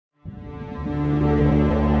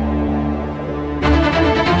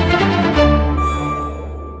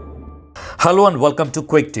Hello and welcome to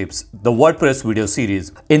Quick Tips, the WordPress video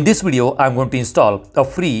series. In this video, I'm going to install a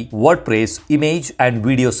free WordPress image and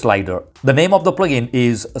video slider. The name of the plugin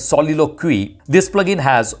is Soliloquy. This plugin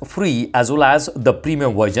has free as well as the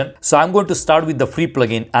premium version. So I'm going to start with the free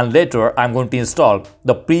plugin and later I'm going to install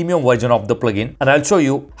the premium version of the plugin and I'll show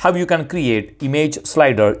you how you can create image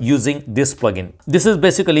slider using this plugin. This is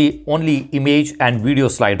basically only image and video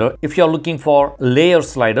slider. If you're looking for layer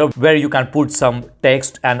slider where you can put some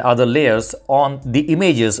text and other layers on the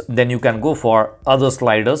images, then you can go for other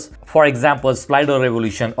sliders. For example, Slider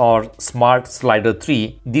Revolution or Smart Slider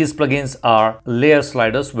 3. These plugins are layer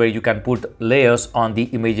sliders where you can put layers on the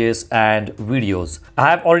images and videos. I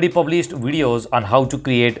have already published videos on how to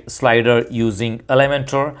create slider using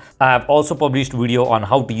Elementor. I have also published video on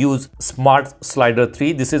how to use Smart Slider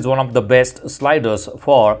 3. This is one of the best sliders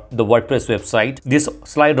for the WordPress website. This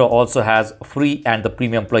slider also has free and the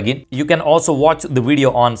premium plugin. You can also watch the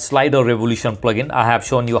video on Slider Revolution plugin. I have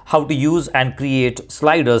shown you how to use and create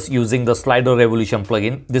sliders using the Slider Revolution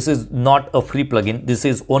plugin. This is not a free plugin. This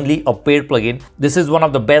is only a paid plugin. This is one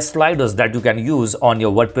of the best sliders that you can use on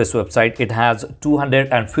your WordPress website. It has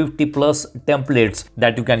 250 plus templates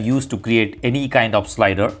that you can use to create any kind of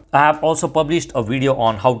slider. I have also published a video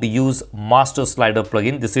on how to use Master Slider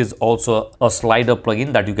plugin. This is also a slider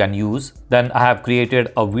plugin that you can use. Then I have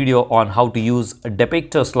created a video on how to use a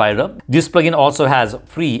depictor slider. This plugin also has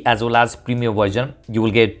free as well as premium version. You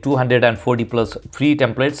will get 240 plus free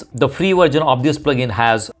templates. The free version of this plugin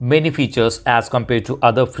has many features as compared to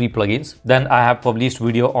other free plugins. Then I have published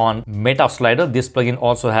video on Meta Slider. This plugin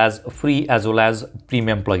also has free as well as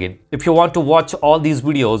premium plugin. If you want to watch all these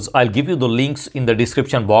videos, I'll give you the links in the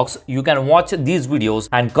description box. You can watch these videos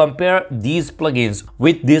and compare these plugins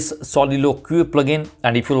with this Soliloquy plugin.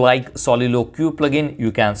 And if you like Soliloquy plugin,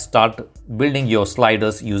 you can start building your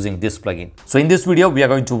sliders using this plugin. So in this video, we are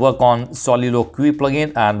going to work on Soliloquy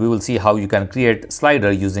plugin and we will see how you can create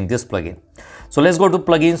slider using this plugin. So let's go to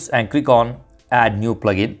plugins and click on add new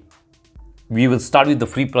plugin. We will start with the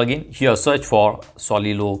free plugin. Here search for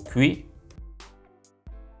Soliloquy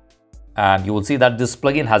and you will see that this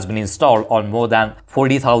plugin has been installed on more than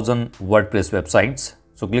 40,000 WordPress websites.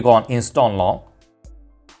 So click on install now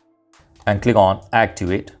and click on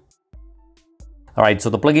activate. Alright, so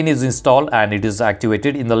the plugin is installed and it is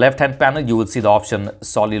activated. In the left hand panel, you will see the option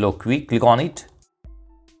Soliloquy. Click on it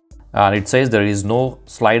and it says there is no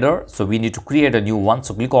slider. So we need to create a new one.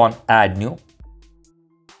 So click on add new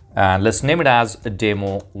and let's name it as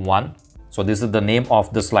demo 1. So this is the name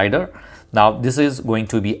of the slider. Now this is going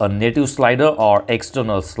to be a native slider or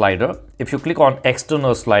external slider. If you click on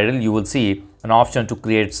external slider, you will see an option to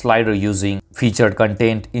create slider using featured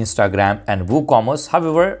content, Instagram and WooCommerce.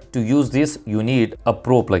 However, to use this, you need a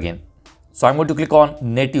pro plugin. So I'm going to click on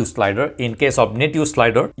native slider. In case of native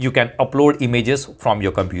slider, you can upload images from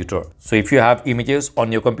your computer. So if you have images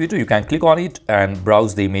on your computer, you can click on it and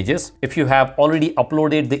browse the images. If you have already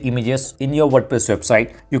uploaded the images in your WordPress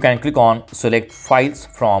website, you can click on select files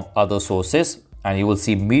from other sources and you will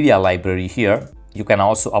see media library here. You can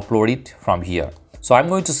also upload it from here. So I'm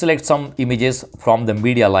going to select some images from the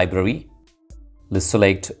media library. Let's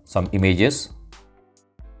select some images.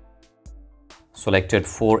 Selected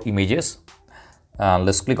 4 images and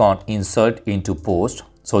let's click on insert into post.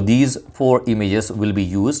 So these 4 images will be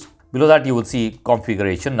used. Below that you will see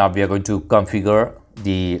configuration. Now we are going to configure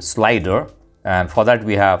the slider and for that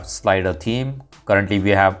we have slider theme. Currently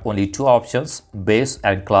we have only 2 options, base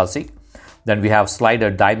and classic. Then we have slider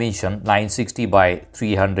dimension 960 by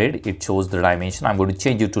 300. It shows the dimension. I'm going to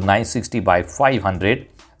change it to 960 by 500.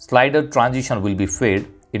 Slider transition will be fade.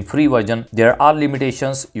 In free version, there are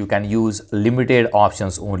limitations. You can use limited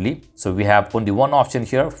options only. So we have only one option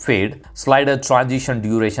here, fade. Slider transition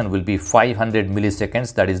duration will be 500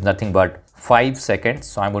 milliseconds. That is nothing but 5 seconds.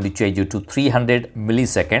 So I'm going to change it to 300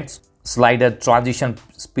 milliseconds. Slider transition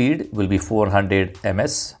speed will be 400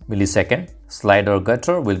 millisecond. Slider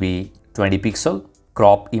gutter will be 20 pixel.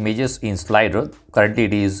 Crop images in slider. Currently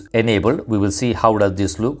it is enabled. We will see how does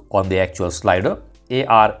this look on the actual slider.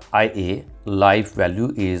 ARIA live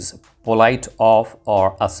value is polite, off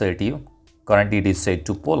or assertive. Currently it is set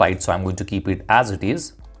to polite, so I'm going to keep it as it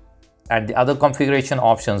is. And the other configuration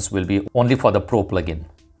options will be only for the pro plugin.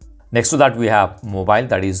 Next to that we have mobile,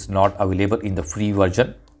 that is not available in the free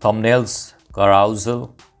version. Thumbnails,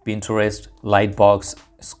 carousel, Pinterest, Lightbox,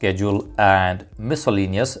 schedule and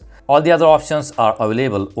miscellaneous. All the other options are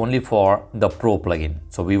available only for the pro plugin.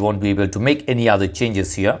 So we won't be able to make any other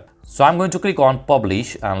changes here. So I'm going to click on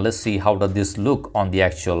publish and let's see how does this look on the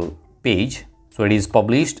actual page. So it is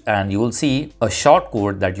published and you will see a short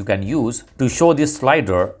code that you can use to show this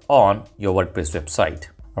slider on your WordPress website.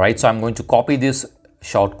 right, so I'm going to copy this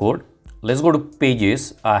shortcode. Let's go to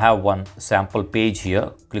pages. I have one sample page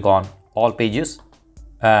here. Click on all pages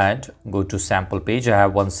and go to sample page. I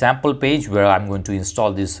have one sample page where I'm going to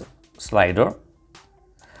install this slider.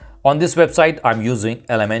 On this website, I'm using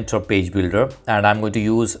Elementor page builder and I'm going to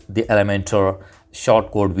use the Elementor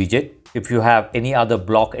shortcode widget. If you have any other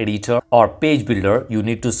block editor or page builder, you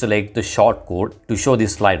need to select the shortcode to show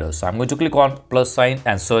this slider. So I'm going to click on plus sign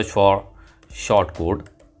and search for shortcode.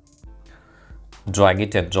 Drag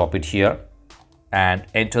it and drop it here and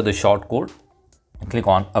enter the shortcode and click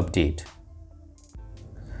on update.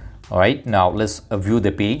 All right, now let's view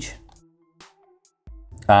the page.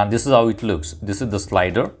 And this is how it looks. This is the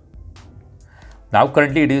slider. Now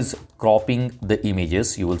currently it is cropping the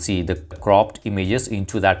images. You will see the cropped images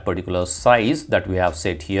into that particular size that we have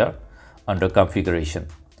set here under configuration,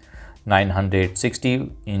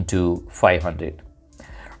 960 into 500.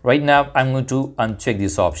 Right now I'm going to uncheck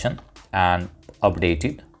this option and update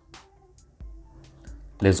it.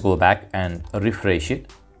 Let's go back and refresh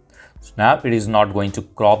it. So now it is not going to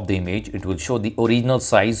crop the image. It will show the original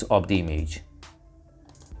size of the image.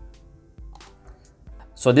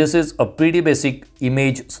 So this is a pretty basic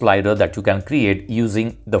image slider that you can create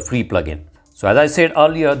using the free plugin. So as I said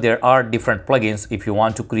earlier, there are different plugins. If you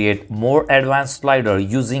want to create more advanced slider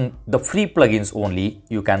using the free plugins only,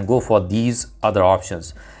 you can go for these other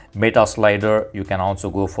options. Meta slider, you can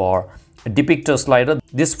also go for depictor slider.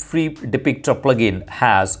 This free depictor plugin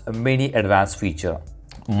has many advanced features.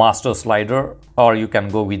 Master slider, or you can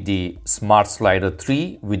go with the smart slider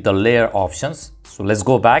 3 with the layer options. So let's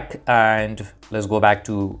go back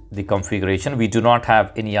to the configuration. We do not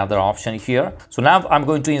have any other option here. So now I'm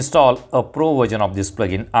going to install a pro version of this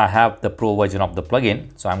plugin. I have the pro version of the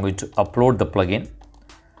plugin. So I'm going to upload the plugin.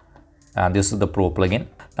 And this is the pro plugin.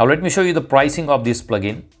 Now let me show you the pricing of this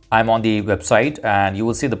plugin. I'm on the website and you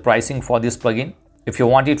will see the pricing for this plugin. If you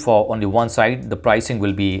want it for only one site, the pricing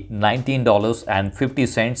will be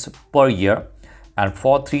 $19.50 per year. And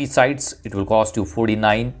for 3 sites, it will cost you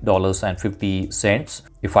 $49.50.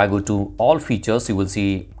 If I go to all features, you will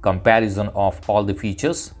see comparison of all the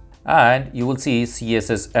features and you will see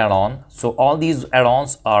CSS add-on. So all these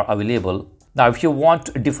add-ons are available. Now, if you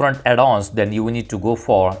want different add-ons, then you will need to go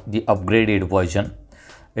for the upgraded version.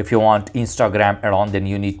 If you want Instagram add-on, then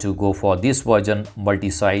you need to go for this version,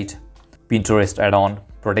 multi-site, Pinterest add-on,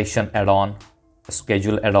 protection add-on,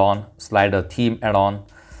 schedule add-on, slider theme add-on.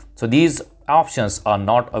 So these options are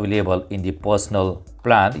not available in the personal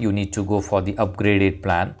plan. You need to go for the upgraded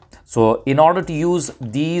plan. So in order to use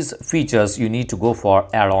these features, you need to go for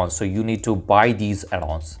add-ons. So you need to buy these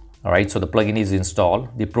add-ons. All right, so the plugin is installed.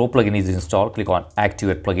 The pro plugin is installed. Click on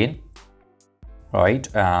activate plugin. All right,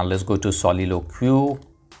 let's go to Soliloquy,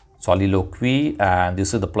 and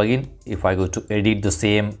this is the plugin. If I go to edit the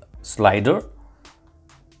same slider,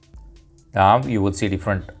 now you will see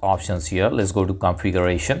different options here. Let's go to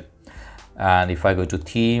configuration. And if I go to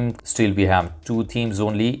theme, still we have 2 themes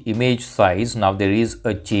only. Image size, now there is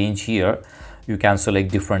a change here. You can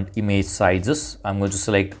select different image sizes. I'm going to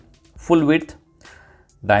select full width.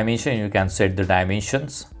 Dimension, you can set the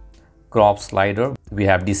dimensions. Crop slider, we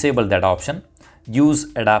have disabled that option.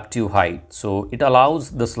 Use adaptive height, so it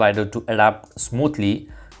allows the slider to adapt smoothly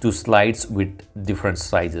to slides with different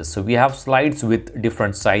sizes. So we have slides with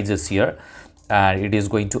different sizes here and it is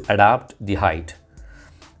going to adapt the height.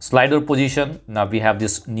 Slider position, now we have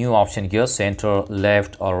this new option here, center,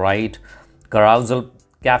 left or right. Carousel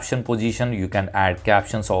caption position, you can add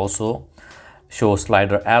captions also. Show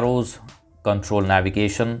slider arrows, control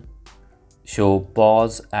navigation, show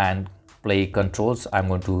pause and play controls. I'm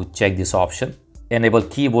going to check this option. Enable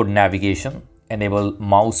keyboard navigation, enable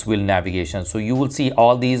mouse wheel navigation. So you will see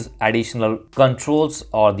all these additional controls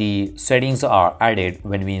or the settings are added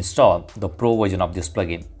when we install the pro version of this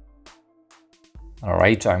plugin. All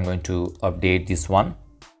right, I'm going to update this one.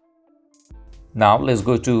 Now let's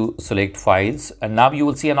go to select files, and now you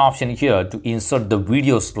will see an option here to insert the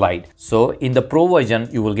video slide. So in the pro version,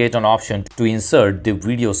 you will get an option to insert the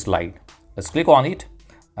video slide. Let's click on it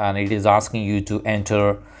and it is asking you to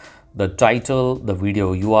enter the title, the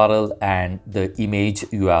video URL and the image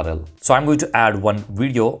URL. So I'm going to add one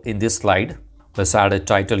video in this slide. Let's add a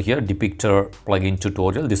title here, depictor plugin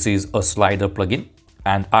tutorial. This is a slider plugin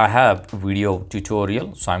and I have video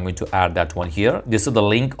tutorial, so I'm going to add that one here. This is the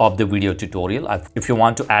link of the video tutorial. If you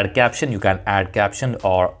want to add caption, you can add caption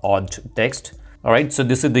or alt text. All right, so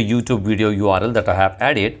this is the YouTube video URL that I have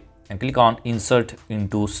added, and click on insert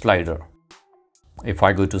into slider. If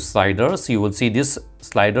I go to sliders, you will see this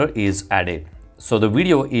slider is added. So the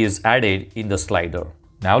video is added in the slider.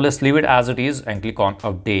 Now let's leave it as it is and click on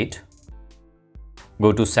update.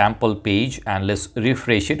 Go to sample page and let's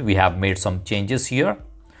refresh it. We have made some changes here.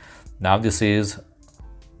 Now this is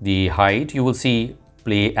the height. You will see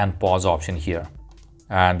play and pause option here.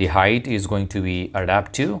 And the height is going to be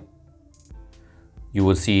adaptive. You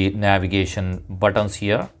will see navigation buttons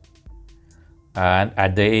here. And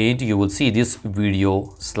at the end, you will see this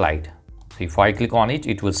video slide. So if I click on it,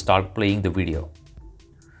 it will start playing the video.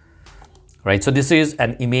 Right, so this is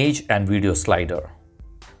an image and video slider.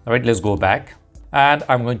 All right, let's go back. And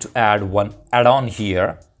I'm going to add one add-on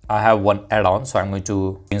here. I have one add-on, so I'm going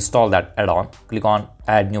to install that add-on. Click on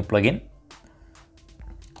add new plugin,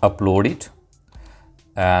 upload it.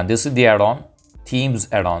 And this is the add-on, themes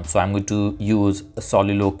add-on. So I'm going to use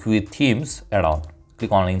Soliloquy themes add-on.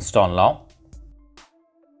 Click on install now.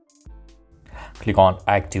 Click on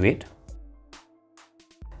activate.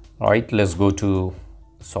 All right, let's go to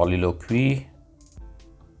Soliloquy.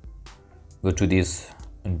 Go to this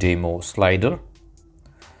demo slider.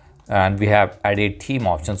 And we have added theme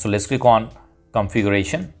option. So let's click on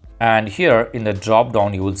configuration. And here in the drop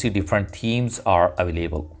down, you will see different themes are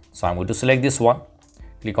available. So I'm going to select this one.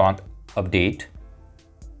 Click on update.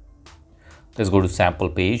 Let's go to sample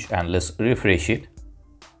page and let's refresh it.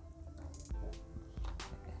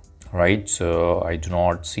 Right, so I do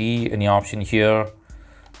not see any option here.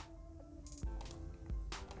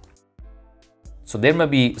 So there may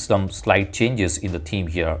be some slight changes in the theme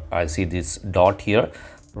here. I see this dot here.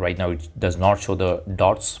 Right now it does not show the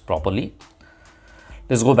dots properly.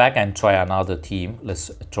 Let's go back and try another theme. Let's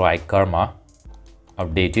try Karma.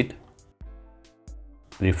 Update it.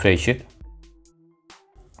 Refresh it.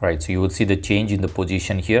 Right, so you will see the change in the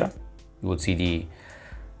position here. You will see the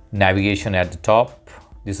navigation at the top.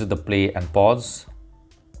 This is the play and pause.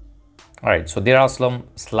 All right, so there are some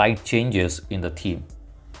slight changes in the theme.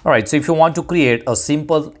 All right, so if you want to create a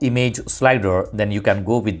simple image slider, then you can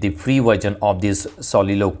go with the free version of this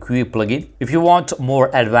Soliloquy plugin. If you want more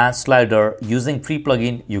advanced slider using free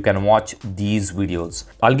plugin, you can watch these videos.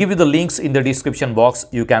 I'll give you the links in the description box.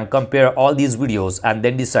 You can compare all these videos and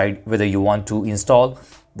then decide whether you want to install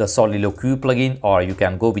the Soliloquy plugin or you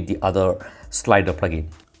can go with the other slider plugin.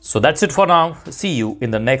 So that's it for now. See you in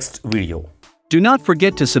the next video. Do not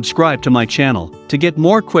forget to subscribe to my channel to get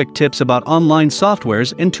more quick tips about online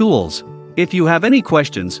softwares and tools. If you have any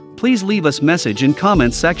questions, please leave us message in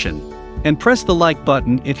comments section. And press the like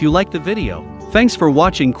button if you like the video. Thanks for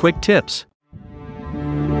watching Quick Tips.